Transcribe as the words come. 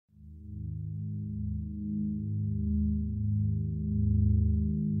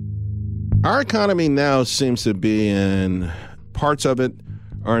Our economy now seems to be in parts of it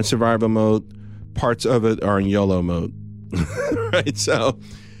are in survival mode, parts of it are in YOLO mode. Right? So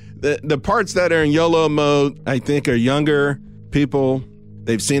the parts that are in YOLO mode, I think, are younger people.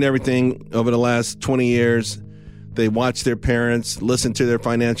 They've seen everything over the last 20 years. They watch their parents, listen to their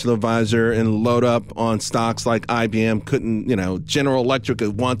financial advisor, and load up on stocks like IBM. General Electric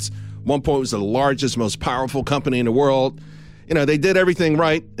at one point was the largest, most powerful company in the world. They did everything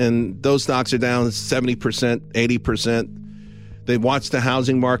right, and those stocks are down 70%, 80%. They watch the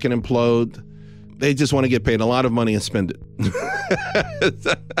housing market implode. They just want to get paid a lot of money and spend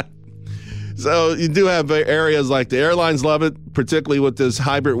it. So you do have areas like the airlines love it, particularly with this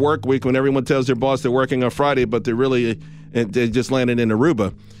hybrid work week when everyone tells their boss they're working on Friday, but they just landed in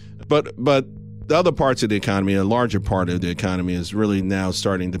Aruba. But the other parts of the economy, a larger part of the economy, is really now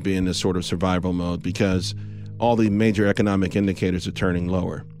starting to be in this sort of survival mode because all the major economic indicators are turning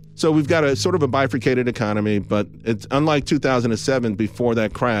lower. So we've got a sort of a bifurcated economy, but it's unlike 2007 before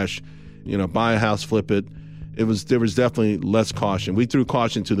that crash, buy a house, flip it. There was definitely less caution. We threw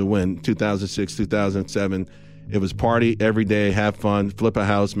caution to the wind, 2006, 2007. It was party every day, have fun, flip a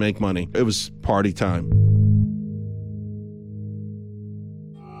house, make money. It was party time.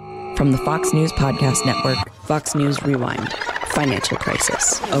 From the Fox News Podcast Network, Fox News Rewind, Financial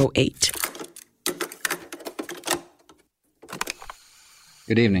Crisis, 2008.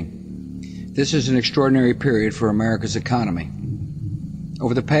 Good evening. This is an extraordinary period for America's economy.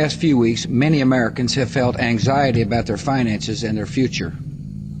 Over the past few weeks, many Americans have felt anxiety about their finances and their future.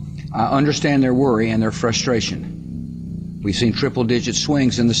 I understand their worry and their frustration. We've seen triple-digit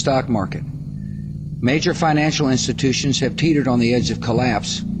swings in the stock market. Major financial institutions have teetered on the edge of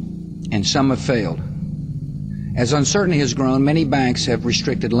collapse, and some have failed. As uncertainty has grown, many banks have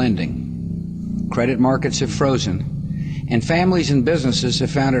restricted lending. Credit markets have frozen, and families and businesses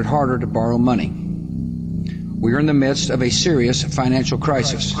have found it harder to borrow money. We are in the midst of a serious financial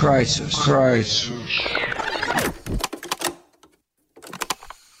crisis.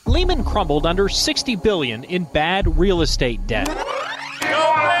 Lehman crumbled under $60 billion in bad real estate debt.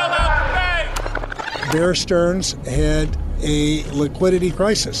 Bear Stearns had a liquidity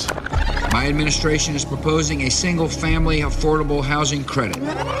crisis. My administration is proposing a single-family affordable housing credit.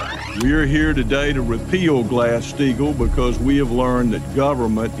 We are here today to repeal Glass-Steagall because we have learned that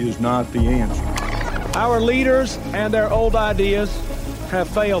government is not the answer. Our leaders and their old ideas have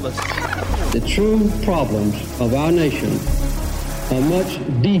failed us. The true problems of our nation are much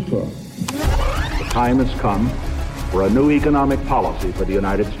deeper. The time has come for a new economic policy for the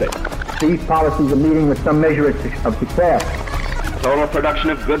United States. These policies are meeting with some measure of success. Total production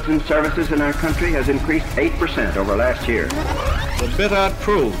of goods and services in our country has increased 8% over last year. The bitter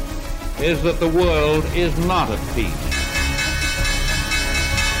truth is that the world is not at peace.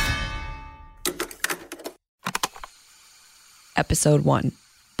 Episode 1,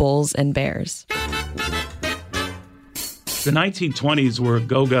 Bulls and Bears. The 1920s were a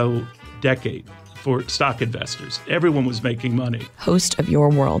go-go decade for stock investors. Everyone was making money. Host of Your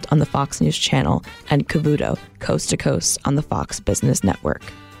World on the Fox News Channel and Cavuto, Coast to Coast on the Fox Business Network.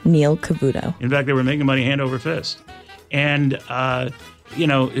 Neil Cavuto. In fact, they were making money hand over fist. And,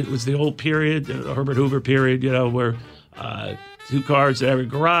 it was the old period, the Herbert Hoover period, where 2 cars in every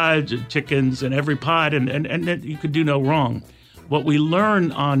garage, chickens in every pot, and you could do no wrong. What we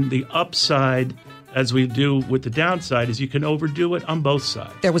learn on the upside, as we do with the downside, is you can overdo it on both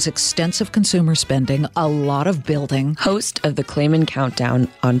sides. There was extensive consumer spending, a lot of building. Host of the Clayman Countdown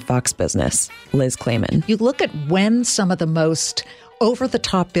on Fox Business, Liz Clayman. You look at when some of the most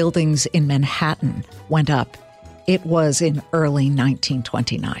over-the-top buildings in Manhattan went up. It was in early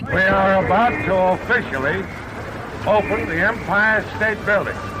 1929. We are about to officially open the Empire State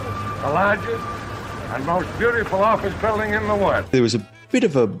Building, the largest and most beautiful office building in the world. There was a bit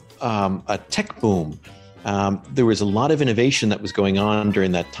of a tech boom. There was a lot of innovation that was going on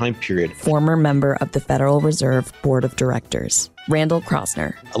during that time period. Former member of the Federal Reserve Board of Directors, Randall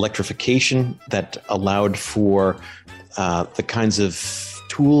Krosner. Electrification that allowed for the kinds of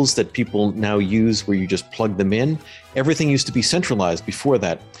tools that people now use where you just plug them in. Everything used to be centralized before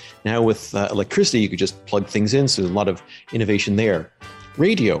that. Now with electricity, you could just plug things in, so there's a lot of innovation there.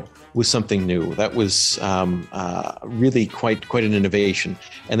 Radio was something new. That was really quite an innovation.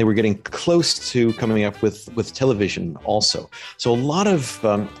 And they were getting close to coming up with television also. So a lot of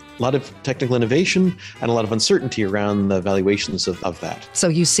technical innovation and a lot of uncertainty around the valuations of that. So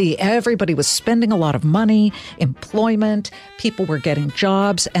you see, everybody was spending a lot of money, employment, people were getting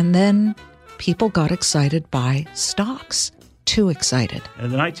jobs, and then people got excited by stocks. Too excited.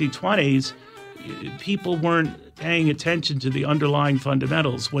 In the 1920s, people weren't paying attention to the underlying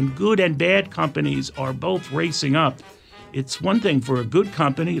fundamentals. When good and bad companies are both racing up, it's one thing for a good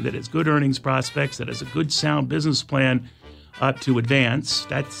company that has good earnings prospects, that has a good sound business plan to advance.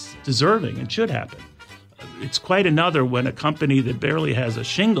 That's deserving and should happen. It's quite another when a company that barely has a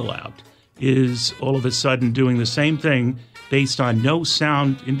shingle out is all of a sudden doing the same thing based on no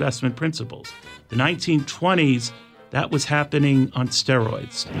sound investment principles. The 1920s, that was happening on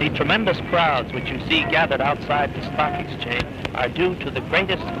steroids. The tremendous crowds which you see gathered outside the stock exchange are due to the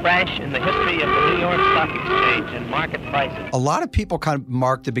greatest crash in the history of the New York Stock Exchange in market prices. A lot of people kind of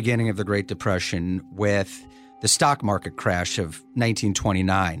mark the beginning of the Great Depression with the stock market crash of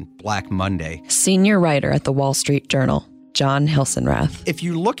 1929, Black Monday. Senior writer at the Wall Street Journal, John Hilsenrath. If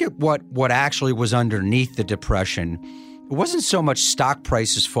you look at what actually was underneath the Depression, it wasn't so much stock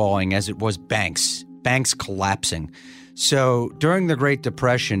prices falling as it was banks collapsing. So during the Great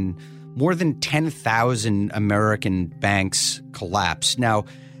Depression, more than 10,000 American banks collapsed. Now,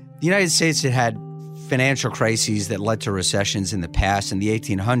 the United States had financial crises that led to recessions in the past. In the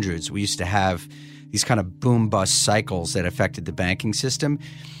 1800s, we used to have these kind of boom-bust cycles that affected the banking system.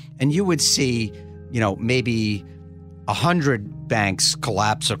 And you would see, maybe 100 banks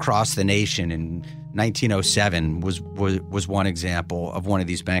collapse across the nation. In 1907 was one example of one of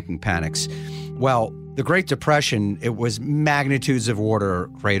these banking panics. Well, the Great Depression, it was magnitudes of order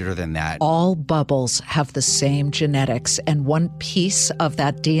greater than that. All bubbles have the same genetics, and one piece of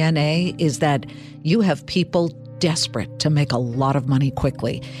that DNA is that you have people desperate to make a lot of money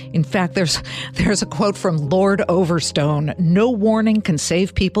quickly. In fact, there's a quote from Lord Overstone: "No warning can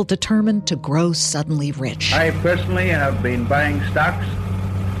save people determined to grow suddenly rich." I personally have been buying stocks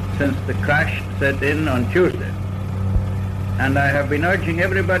since the crash set in on Tuesday, and I have been urging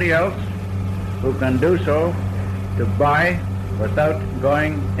everybody else who can do so to buy without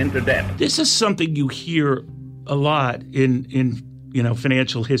going into debt. This is something you hear a lot in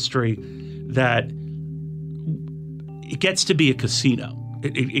financial history, that it gets to be a casino.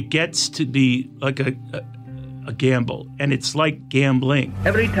 It gets to be like a gamble, and it's like gambling.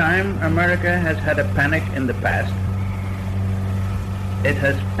 Every time America has had a panic in the past, it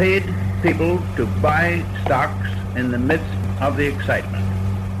has paid people to buy stocks in the midst of the excitement.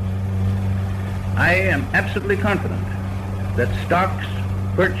 I am absolutely confident that stocks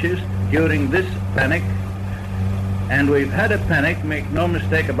purchased during this panic, and we've had a panic, make no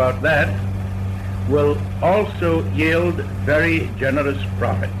mistake about that, will also yield very generous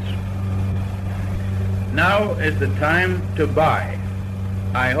profits. Now is the time to buy.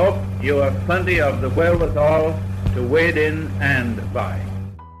 I hope you have plenty of the wherewithal to wade in and buy.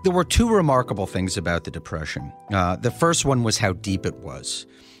 There were two remarkable things about the Depression. The first one was how deep it was,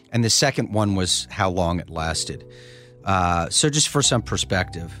 and the second one was how long it lasted. So just for some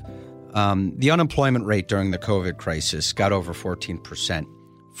perspective, the unemployment rate during the COVID crisis got over 14%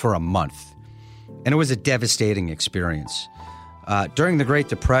 for a month, and it was a devastating experience. During the Great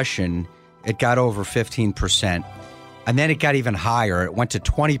Depression, it got over 15%, and then it got even higher. It went to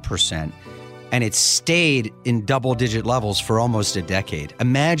 20%, and it stayed in double-digit levels for almost a decade.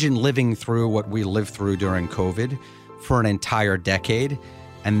 Imagine living through what we lived through during COVID for an entire decade,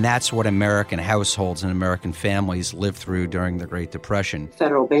 and that's what American households and American families lived through during the Great Depression.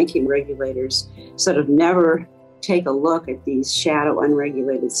 Federal banking regulators sort of never take a look at these shadow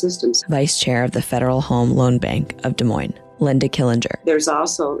unregulated systems. Vice Chair of the Federal Home Loan Bank of Des Moines, Linda Killinger. There's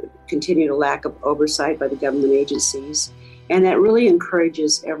also continued a lack of oversight by the government agencies, and that really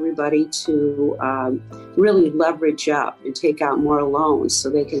encourages everybody to really leverage up and take out more loans so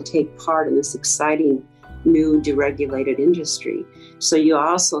they can take part in this exciting new deregulated industry. So you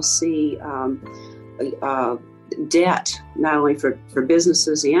also see debt, not only for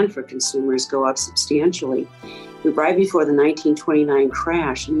businesses and for consumers, go up substantially. Right before the 1929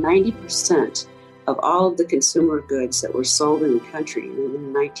 crash, 90% of all of the consumer goods that were sold in the country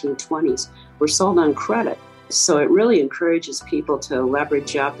in the 1920s were sold on credit. So it really encourages people to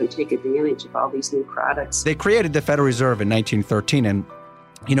leverage up and take advantage of all these new products. They created the Federal Reserve in 1913, and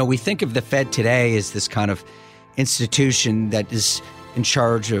we think of the Fed today as this kind of institution that is in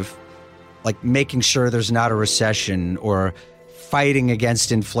charge of making sure there's not a recession or fighting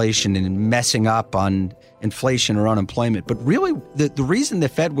against inflation and messing up on inflation or unemployment. But really, the reason the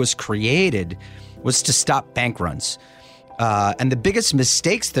Fed was created was to stop bank runs. And the biggest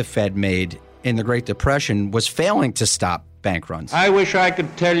mistakes the Fed made in the Great Depression was failing to stop bank runs. I wish I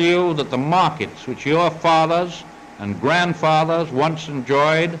could tell you that the markets which your fathers and grandfathers once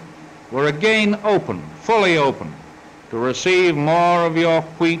enjoyed were again open, fully open, to receive more of your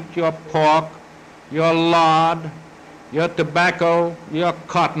wheat, your pork, your lard, your tobacco, your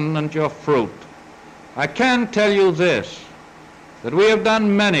cotton, and your fruit. I can tell you this, that we have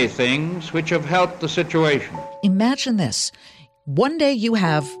done many things which have helped the situation. Imagine this. One day you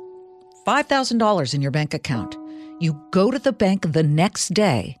have $5,000 in your bank account. You go to the bank the next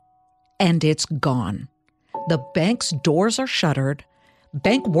day, and it's gone. The bank's doors are shuttered.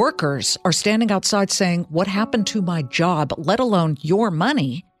 Bank workers are standing outside saying, "What happened to my job, let alone your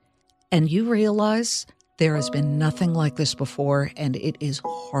money?" And you realize there has been nothing like this before, and it is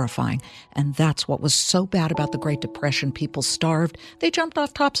horrifying. And that's what was so bad about the Great Depression. People starved. They jumped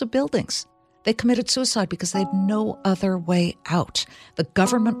off tops of buildings. They committed suicide because they had no other way out. The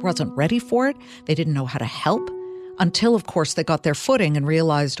government wasn't ready for it. They didn't know how to help until, of course, they got their footing and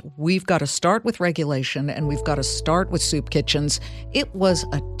realized we've got to start with regulation and we've got to start with soup kitchens. It was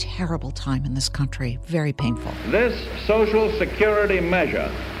a terrible time in this country, very painful. This Social Security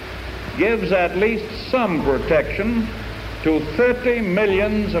measure gives at least some protection to 30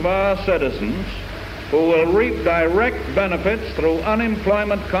 million of our citizens who will reap direct benefits through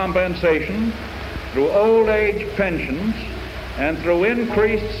unemployment compensation, through old age pensions, and through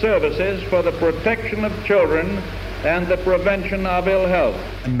increased services for the protection of children and the prevention of ill health.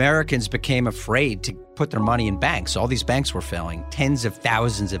 Americans became afraid to put their money in banks. All these banks were failing. Tens of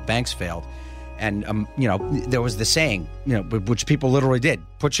thousands of banks failed. And, there was the saying, which people literally did,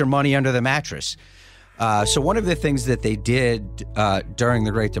 put your money under the mattress. So one of the things that they did during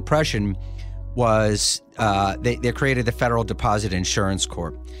the Great Depression was they created the Federal Deposit Insurance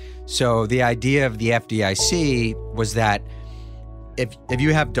Corp. So the idea of the FDIC was that if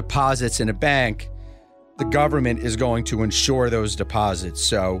you have deposits in a bank, the government is going to insure those deposits.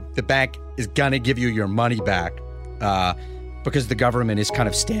 So the bank is going to give you your money back because the government is kind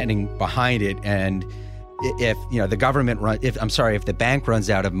of standing behind it. And if the bank runs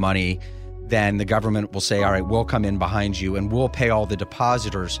out of money, then the government will say, all right, we'll come in behind you and we'll pay all the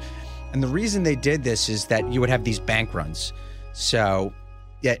depositors. And the reason they did this is that you would have these bank runs. So,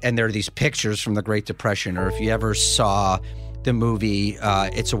 yeah, and there are these pictures from the Great Depression, or if you ever saw the movie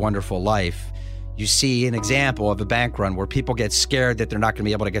It's a Wonderful Life, you see an example of a bank run where people get scared that they're not going to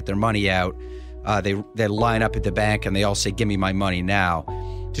be able to get their money out. They line up at the bank and they all say, "Give me my money now."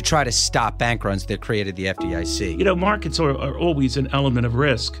 To try to stop bank runs, they created the FDIC. Markets are always an element of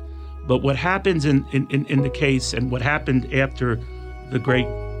risk. But what happens in the case and what happened after the Great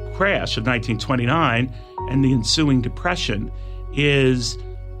Crash of 1929 and the ensuing Depression is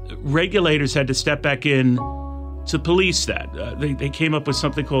regulators had to step back in to police that. They came up with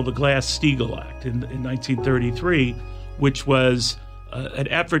something called the Glass-Steagall Act in 1933, which was an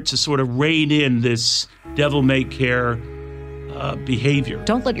effort to sort of rein in this devil-may-care behavior.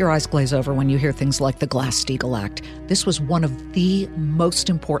 Don't let your eyes glaze over when you hear things like the Glass-Steagall Act. This was one of the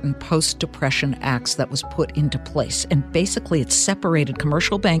most important post-Depression acts that was put into place. And basically, it separated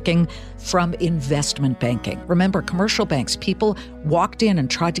commercial banking from investment banking. Remember, commercial banks, people walked in and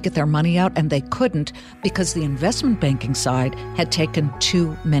tried to get their money out, and they couldn't because the investment banking side had taken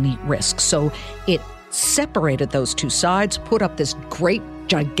too many risks. So it separated those two sides, put up this great,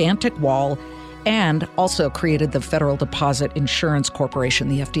 gigantic wall, and also created the Federal Deposit Insurance Corporation,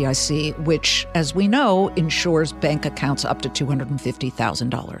 the FDIC, which, as we know, insures bank accounts up to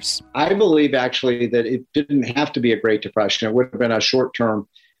 $250,000. I believe, actually, that it didn't have to be a Great Depression. It would have been a short-term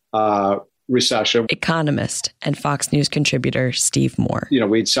recession. Economist and Fox News contributor Steve Moore.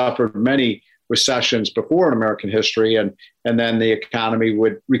 We'd suffered many recessions before in American history, and then the economy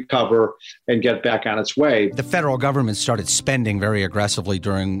would recover and get back on its way. The federal government started spending very aggressively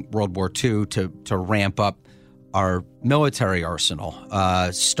during World War II to ramp up our military arsenal,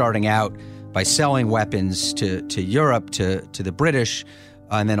 starting out by selling weapons to Europe, to the British,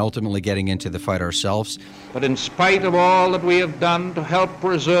 and then ultimately getting into the fight ourselves. But in spite of all that we have done to help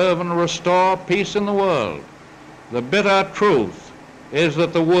preserve and restore peace in the world, the bitter truth is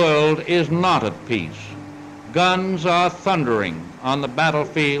that the world is not at peace. Guns are thundering on the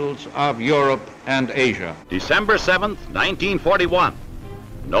battlefields of Europe and Asia. December 7th, 1941.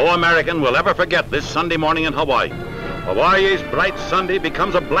 No American will ever forget this Sunday morning in Hawaii. Hawaii's bright Sunday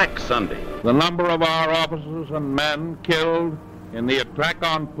becomes a black Sunday. The number of our officers and men killed in the attack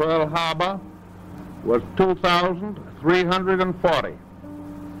on Pearl Harbor was 2,340,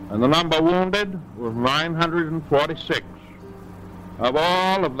 and the number wounded was 946. Of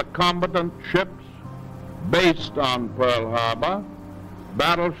all of the combatant ships based on Pearl Harbor,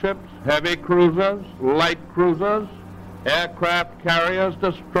 battleships, heavy cruisers, light cruisers, aircraft carriers,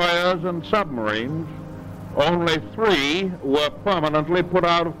 destroyers, and submarines, only 3 were permanently put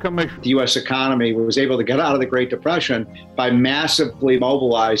out of commission. The U.S. economy was able to get out of the Great Depression by massively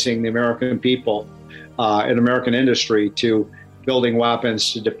mobilizing the American people and American industry to building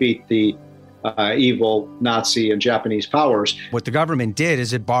weapons to defeat the evil Nazi and Japanese powers. What the government did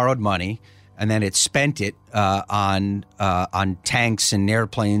is it borrowed money and then it spent it on tanks and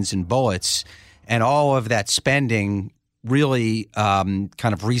airplanes and bullets, and all of that spending really kind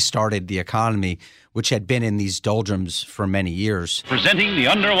of restarted the economy, which had been in these doldrums for many years. Presenting the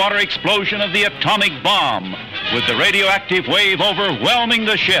underwater explosion of the atomic bomb, with the radioactive wave overwhelming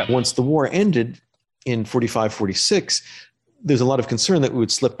the ship. Once the war ended in 45, 46, there's a lot of concern that we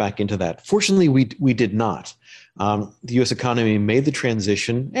would slip back into that. Fortunately, we did not. The U.S. economy made the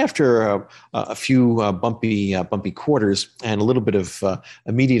transition after a few bumpy quarters and a little bit of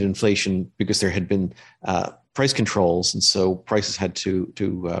immediate inflation because there had been price controls, and so prices had to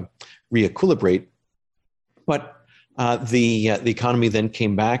re-equilibrate. But the economy then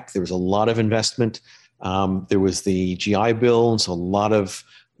came back. There was a lot of investment. There was the GI Bill, and so a lot of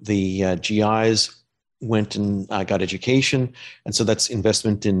the GIs went and got education. And so that's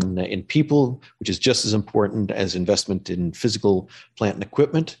investment in people, which is just as important as investment in physical plant and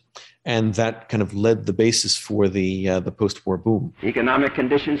equipment. And that kind of led the basis for the post-war boom. Economic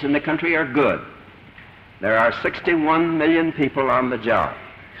conditions in the country are good. There are 61 million people on the job.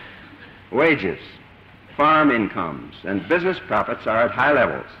 Wages, farm incomes, and business profits are at high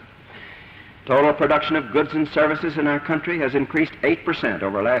levels. Total production of goods and services in our country has increased 8%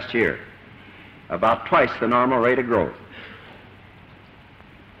 over last year, about twice the normal rate of growth.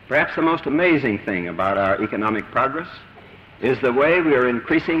 Perhaps the most amazing thing about our economic progress is the way we are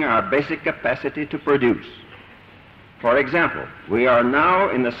increasing our basic capacity to produce. For example, we are now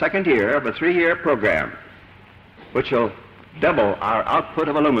in the second year of a 3-year program which will double our output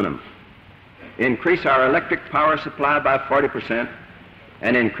of aluminum, increase our electric power supply by 40%,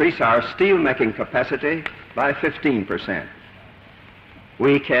 and increase our steel-making capacity by 15%.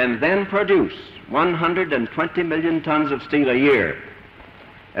 We can then produce 120 million tons of steel a year,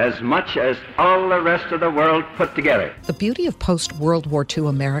 as much as all the rest of the world put together. The beauty of post-World War II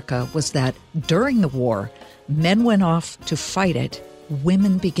America was that during the war, men went off to fight it.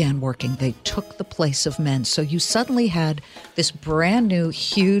 Women began working. They took the place of men. So you suddenly had this brand new,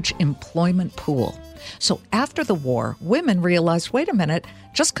 huge employment pool. So after the war, women realized, wait a minute,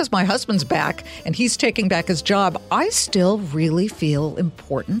 just because my husband's back and he's taking back his job, I still really feel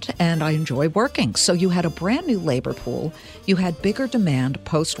important and I enjoy working. So you had a brand new labor pool. You had bigger demand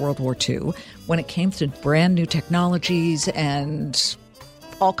post-World War II when it came to brand new technologies and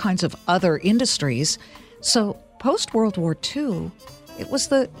all kinds of other industries. So post-World War II, it was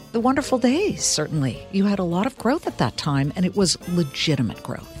the wonderful days, certainly. You had a lot of growth at that time, and it was legitimate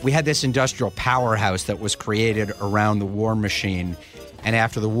growth. We had this industrial powerhouse that was created around the war machine. And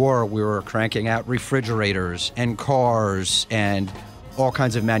after the war, we were cranking out refrigerators and cars and all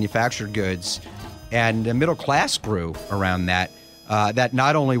kinds of manufactured goods. And the middle class grew around that. That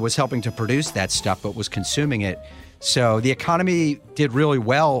not only was helping to produce that stuff, but was consuming it. So the economy did really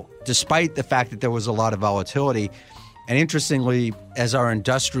well, despite the fact that there was a lot of volatility. And interestingly, as our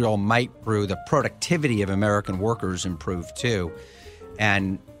industrial might grew, the productivity of American workers improved too.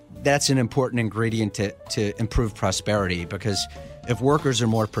 And that's an important ingredient to improve prosperity, because if workers are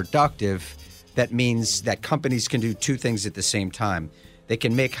more productive, that means that companies can do two things at the same time. They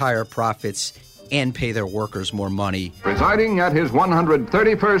can make higher profits and pay their workers more money. Presiding at his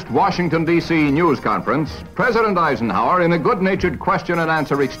 131st Washington, D.C. news conference, President Eisenhower, in a good-natured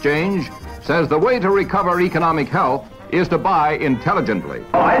question-and-answer exchange, says the way to recover economic health is to buy intelligently.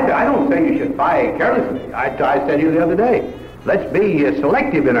 Oh, I don't say you should buy carelessly. I said to you the other day, let's be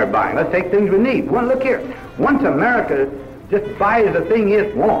selective in our buying. Let's take things we need. Well, look here. Once America just buys the thing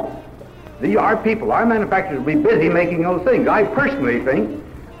it wants, our people, our manufacturers will be busy making those things. I personally think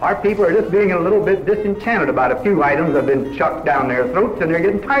our people are just being a little bit disenchanted about a few items that have been chucked down their throats, and they're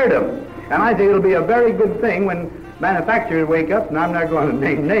getting tired of them. And I think it'll be a very good thing when manufacturers wake up, and I'm not going to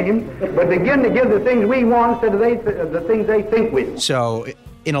name names, but begin to give the things we want instead of the things they think we want. So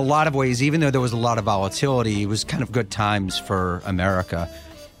in a lot of ways, even though there was a lot of volatility, it was kind of good times for America,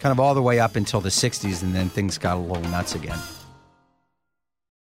 kind of all the way up until the 60s, and then things got a little nuts again.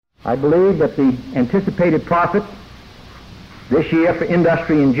 I believe that the anticipated profits this year for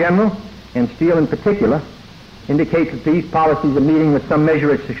industry in general, and steel in particular, indicates that these policies are meeting with some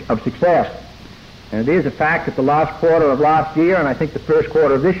measure of success. And it is a fact that the last quarter of last year, and I think the first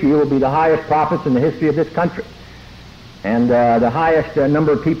quarter of this year, will be the highest profits in the history of this country. And the highest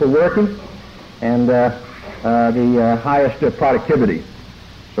number of people working, and the highest productivity.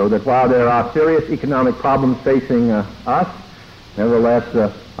 So that while there are serious economic problems facing us,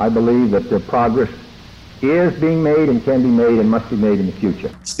 nevertheless, I believe that the progress is being made and can be made and must be made in the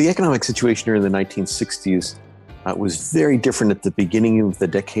future. So the economic situation here in the 1960s was very different at the beginning of the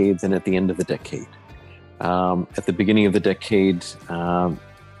decade than at the end of the decade. At the beginning of the decade,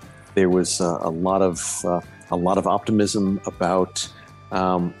 there was a lot of optimism about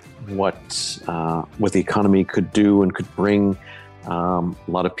what the economy could do and could bring. A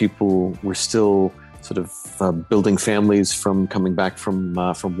lot of people were still sort of building families from coming back from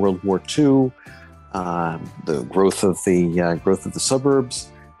World War II. The growth of the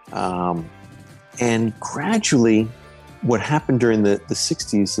suburbs, and gradually, what happened during the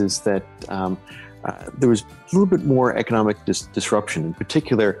 60s is that there was a little bit more economic disruption. In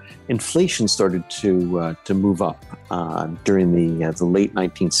particular, inflation started to move up during the late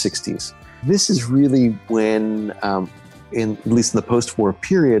 1960s. This is really when, at least in the post-war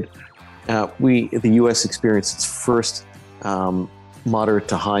period, the U.S. experienced its first moderate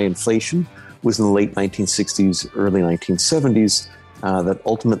to high inflation. Was in the late 1960s, early 1970s, that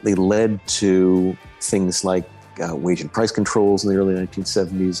ultimately led to things like wage and price controls in the early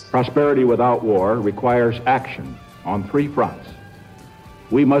 1970s. Prosperity without war requires action on three fronts.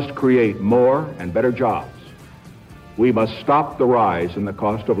 We must create more and better jobs. We must stop the rise in the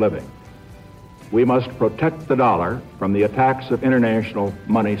cost of living. We must protect the dollar from the attacks of international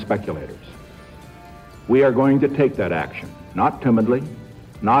money speculators. We are going to take that action, not timidly,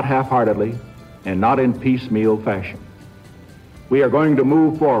 not half-heartedly, and not in piecemeal fashion. We are going to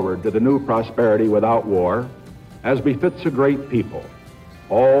move forward to the new prosperity without war as befits a great people,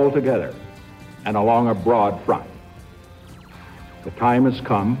 all together and along a broad front. The time has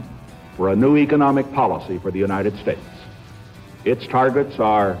come for a new economic policy for the United States. Its targets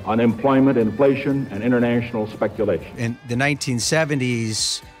are unemployment, inflation, and international speculation. In the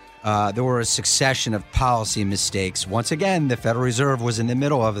 1970s, there were a succession of policy mistakes. Once again, the Federal Reserve was in the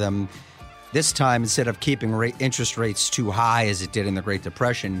middle of them. This time, instead of keeping interest rates too high as it did in the Great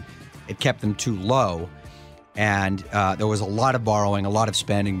Depression, it kept them too low. And there was a lot of borrowing, a lot of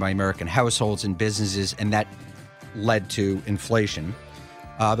spending by American households and businesses, and that led to inflation.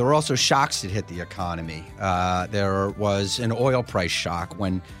 There were also shocks that hit the economy. There was an oil price shock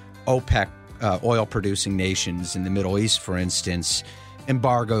when OPEC, oil-producing nations in the Middle East, for instance,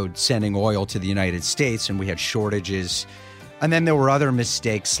 embargoed sending oil to the United States, and we had shortages. And then there were other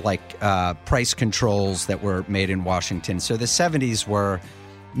mistakes like price controls that were made in Washington. So the 70s were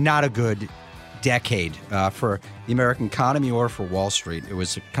not a good decade for the American economy or for Wall Street. It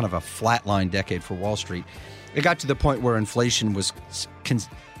was kind of a flatline decade for Wall Street. It got to the point where inflation was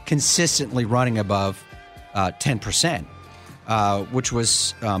consistently running above 10%, which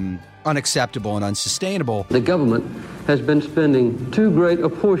was unacceptable and unsustainable. The government has been spending too great a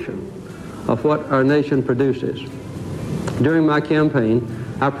portion of what our nation produces. During my campaign,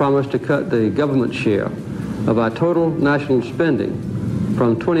 I promised to cut the government share of our total national spending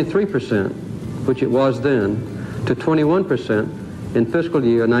from 23%, which it was then, to 21% in fiscal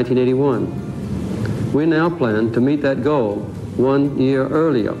year 1981. We now plan to meet that goal 1 year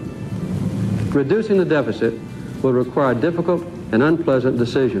earlier. Reducing the deficit will require difficult and unpleasant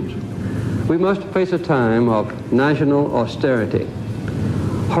decisions. We must face a time of national austerity.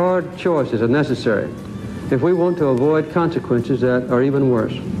 Hard choices are necessary if we want to avoid consequences that are even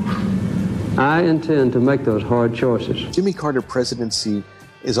worse. I intend to make those hard choices. Jimmy Carter presidency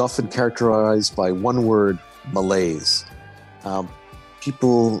is often characterized by one word: malaise.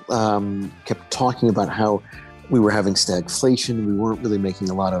 People kept talking about how we were having stagflation. We weren't really making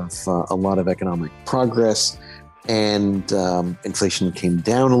a lot of economic progress, and inflation came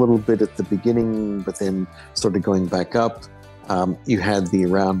down a little bit at the beginning, but then started going back up. You had the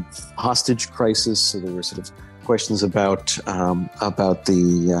Iran hostage crisis, so there were sort of questions about the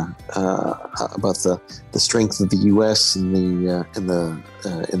strength of the U.S. in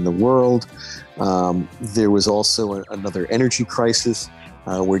the world. There was also another energy crisis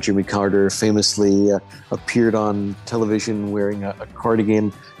where Jimmy Carter famously appeared on television wearing a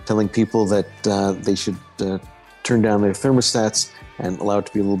cardigan, telling people that they should turn down their thermostats and allow it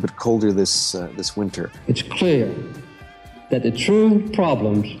to be a little bit colder this winter. It's clear that the true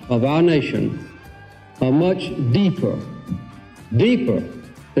problems of our nation are much deeper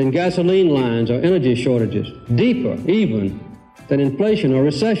than gasoline lines or energy shortages, deeper even than inflation or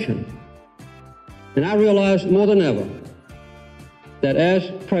recession. And I realize more than ever that as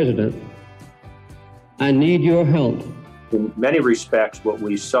president, I need your help. In many respects, what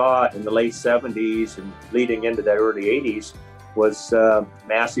we saw in the late 70s and leading into the early 80s was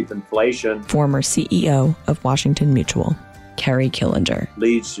massive inflation. Former CEO of Washington Mutual, Kerry Killinger.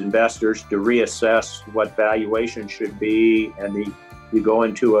 Leads investors to reassess what valuation should be, and you go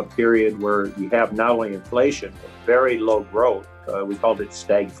into a period where you have not only inflation, but very low growth. We called it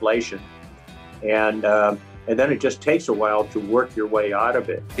stagflation. And and then it just takes a while to work your way out of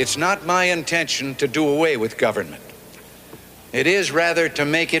it. It's not my intention to do away with government. It is rather to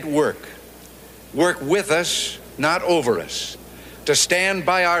make it work with us, not over us, to stand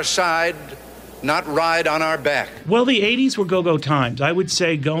by our side, not ride on our back. Well, the 80s were go-go times. I would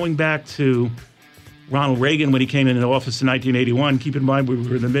say going back to Ronald Reagan when he came into office in 1981, keep in mind we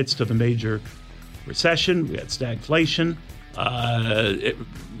were in the midst of a major recession. We had stagflation.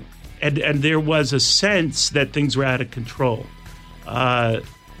 And there was a sense that things were out of control.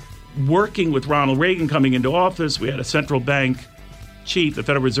 Working with Ronald Reagan coming into office, we had a central bank chief, the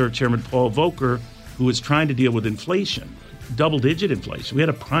Federal Reserve Chairman Paul Volcker, who was trying to deal with inflation, double-digit inflation. We had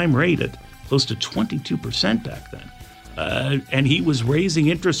a prime rate at close to 22% back then. And he was raising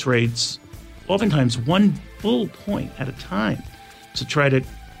interest rates oftentimes one full point at a time to try to,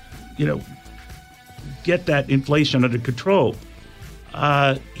 get that inflation under control.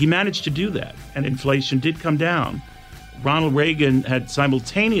 He managed to do that, and inflation did come down. Ronald Reagan had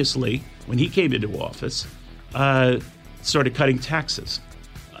simultaneously, when he came into office, started cutting taxes.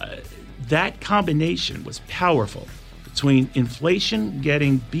 That combination was powerful between inflation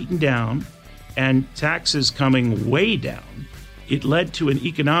getting beaten down and taxes coming way down. It led to an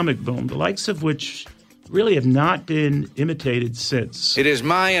economic boom, the likes of which really have not been imitated since. It is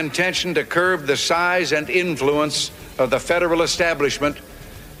my intention to curb the size and influence of the federal establishment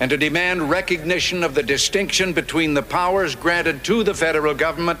and to demand recognition of the distinction between the powers granted to the federal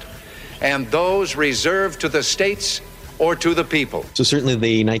government and those reserved to the states or to the people. So certainly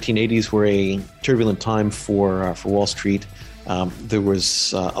the 1980s were a turbulent time for Wall Street. There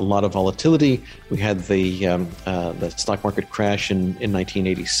was a lot of volatility. We had the stock market crash in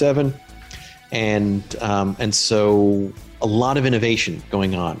 1987, and so a lot of innovation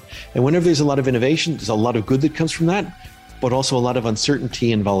going on. And whenever there's a lot of innovation, there's a lot of good that comes from that, but also a lot of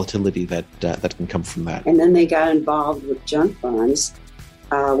uncertainty and volatility that can come from that. And then they got involved with junk bonds,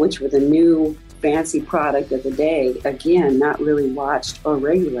 which were the new fancy product of the day. Again, not really watched or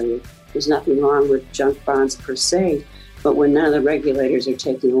regulated. There's nothing wrong with junk bonds per se, but when none of the regulators are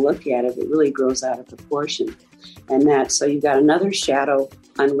taking a look at it, it really grows out of proportion. And so you've got another shadow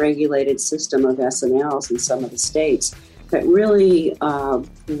unregulated system of S&Ls in some of the states that really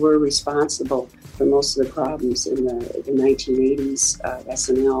were responsible for most of the problems in the 1980s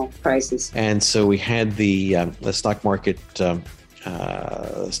S&L crisis. And so we had the stock market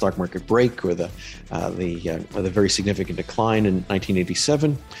break, or the very significant decline in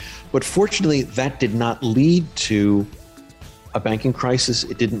 1987. But fortunately, that did not lead to a banking crisis.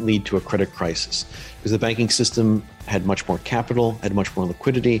 It didn't lead to a credit crisis, because the banking system had much more capital, had much more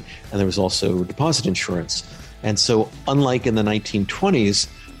liquidity, and there was also deposit insurance. And so unlike in the 1920s,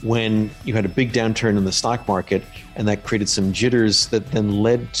 when you had a big downturn in the stock market and that created some jitters that then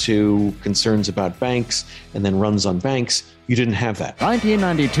led to concerns about banks and then runs on banks, you didn't have that.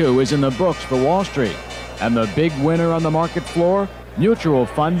 1992 is in the books for Wall Street, and the big winner on the market floor, mutual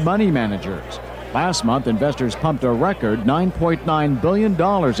fund money managers. Last month, investors pumped a record $9.9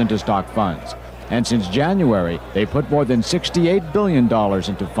 billion into stock funds. And since January, they put more than $68 billion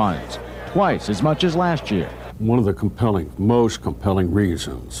into funds, twice as much as last year. One of the most compelling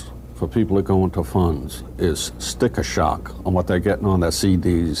reasons for people to go into funds is sticker shock on what they're getting on their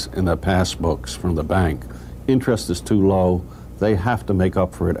CDs and their passbooks from the bank. Interest is too low. They have to make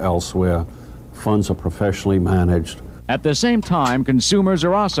up for it elsewhere. Funds are professionally managed. At the same time, consumers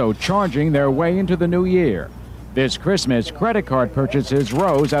are also charging their way into the new year. This Christmas, credit card purchases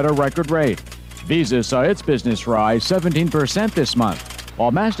rose at a record rate. Visa saw its business rise 17% this month,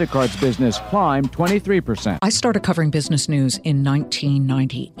 while MasterCard's business climbed 23%. I started covering business news in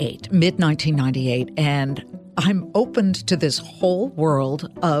mid-1998, and I'm opened to this whole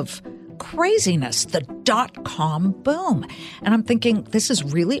world of craziness, the dot-com boom. And I'm thinking, this is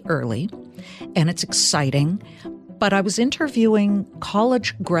really early, and it's exciting, but I was interviewing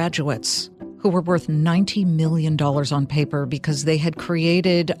college graduates who were worth $90 million on paper because they had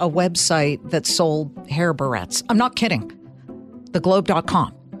created a website that sold hair barrettes. I'm not kidding.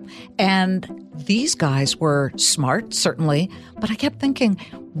 TheGlobe.com. And these guys were smart, certainly, but I kept thinking,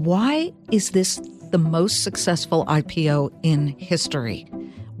 why is this the most successful IPO in history?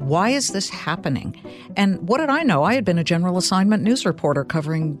 Why is this happening? And what did I know? I had been a general assignment news reporter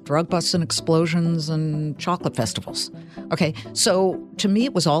covering drug busts and explosions and chocolate festivals. Okay, so to me,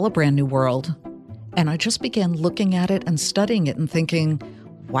 it was all a brand new world. And I just began looking at it and studying it and thinking,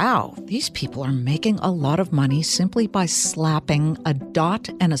 wow, these people are making a lot of money simply by slapping a dot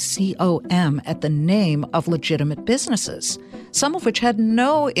and a COM at the name of legitimate businesses, some of which had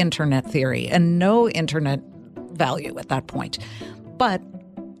no internet theory and no internet value at that point. But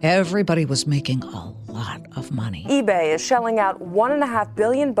everybody was making a lot of money. eBay is shelling out $1.5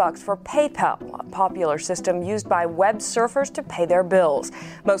 billion for PayPal, a popular system used by web surfers to pay their bills.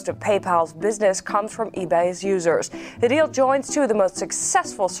 Most of PayPal's business comes from eBay's users. The deal joins two of the most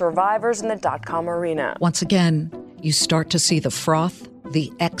successful survivors in the dot-com arena. Once again, you start to see the froth,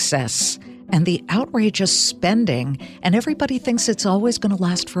 the excess, and the outrageous spending, and everybody thinks it's always going to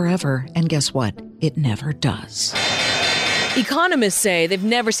last forever. And guess what? It never does. Economists say they've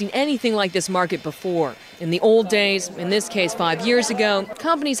never seen anything like this market before. In the old days, in this case 5 years ago,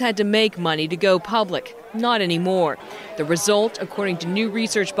 companies had to make money to go public. Not anymore. The result, according to new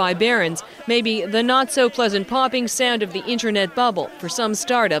research by Barron's, may be the not-so-pleasant popping sound of the internet bubble for some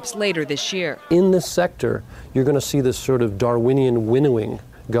startups later this year. In this sector, you're going to see this sort of Darwinian winnowing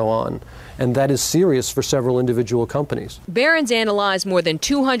go on, and that is serious for several individual companies. Barron's analyzed more than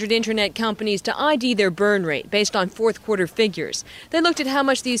 200 internet companies to ID their burn rate based on fourth quarter figures. They looked at how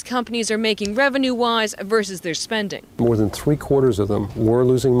much these companies are making revenue-wise versus their spending. More than 3/4 of them were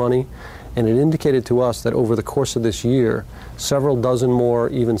losing money, and it indicated to us that over the course of this year, several dozen more,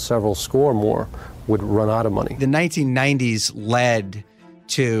 even several score more, would run out of money. The 1990s led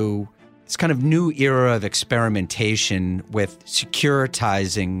to this kind of new era of experimentation with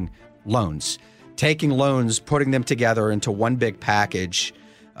securitizing loans, taking loans, putting them together into one big package.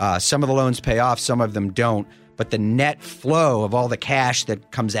 Some of the loans pay off, some of them don't, but the net flow of all the cash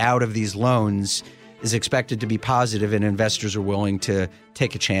that comes out of these loans is expected to be positive, and investors are willing to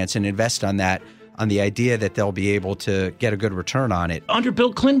take a chance and invest on that, on the idea that they'll be able to get a good return on it. Under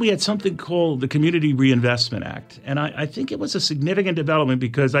Bill Clinton, we had something called the Community Reinvestment Act, and I think it was a significant development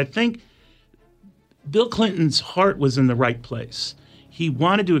because I think Bill Clinton's heart was in the right place. He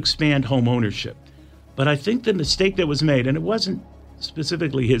wanted to expand home ownership. But I think the mistake that was made, and it wasn't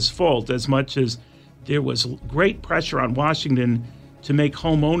specifically his fault as much as there was great pressure on Washington to make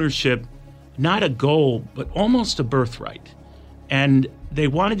home ownership not a goal, but almost a birthright. And they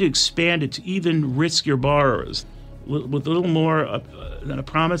wanted to expand it to even riskier borrowers with a little more than a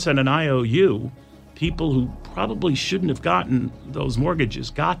promise and an IOU. People who probably shouldn't have gotten those mortgages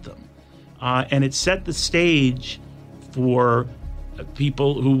got them. And it set the stage for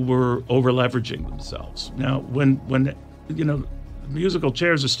people who were over-leveraging themselves. Now, when you know, musical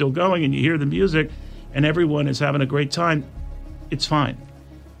chairs are still going and you hear the music and everyone is having a great time, it's fine.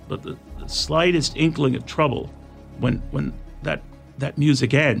 But the slightest inkling of trouble, when that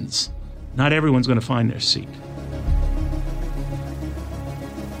music ends, not everyone's going to find their seat.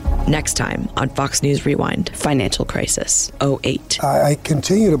 Next time on Fox News Rewind, Financial Crisis, 2008. I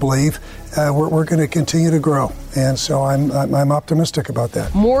continue to believe we're going to continue to grow, and so I'm optimistic about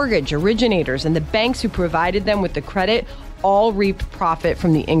that. Mortgage originators and the banks who provided them with the credit all reaped profit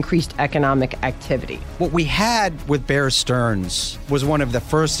from the increased economic activity. What we had with Bear Stearns was one of the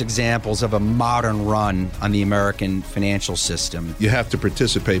first examples of a modern run on the American financial system. You have to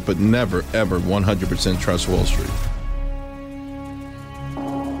participate, but never, ever 100% trust Wall Street.